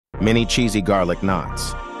Mini cheesy garlic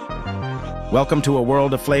knots. Welcome to a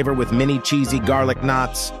world of flavor with mini cheesy garlic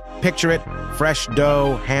knots. Picture it, fresh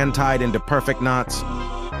dough, hand-tied into perfect knots.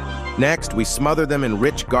 Next, we smother them in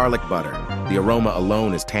rich garlic butter. The aroma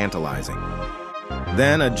alone is tantalizing.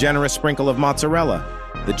 Then, a generous sprinkle of mozzarella.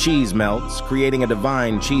 The cheese melts, creating a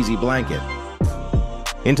divine cheesy blanket.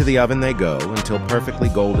 Into the oven they go until perfectly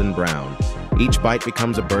golden brown. Each bite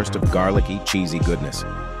becomes a burst of garlicky, cheesy goodness.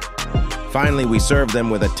 Finally, we serve them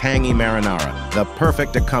with a tangy marinara, the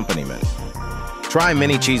perfect accompaniment. Try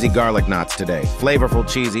mini cheesy garlic knots today. Flavorful,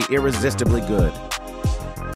 cheesy, irresistibly good.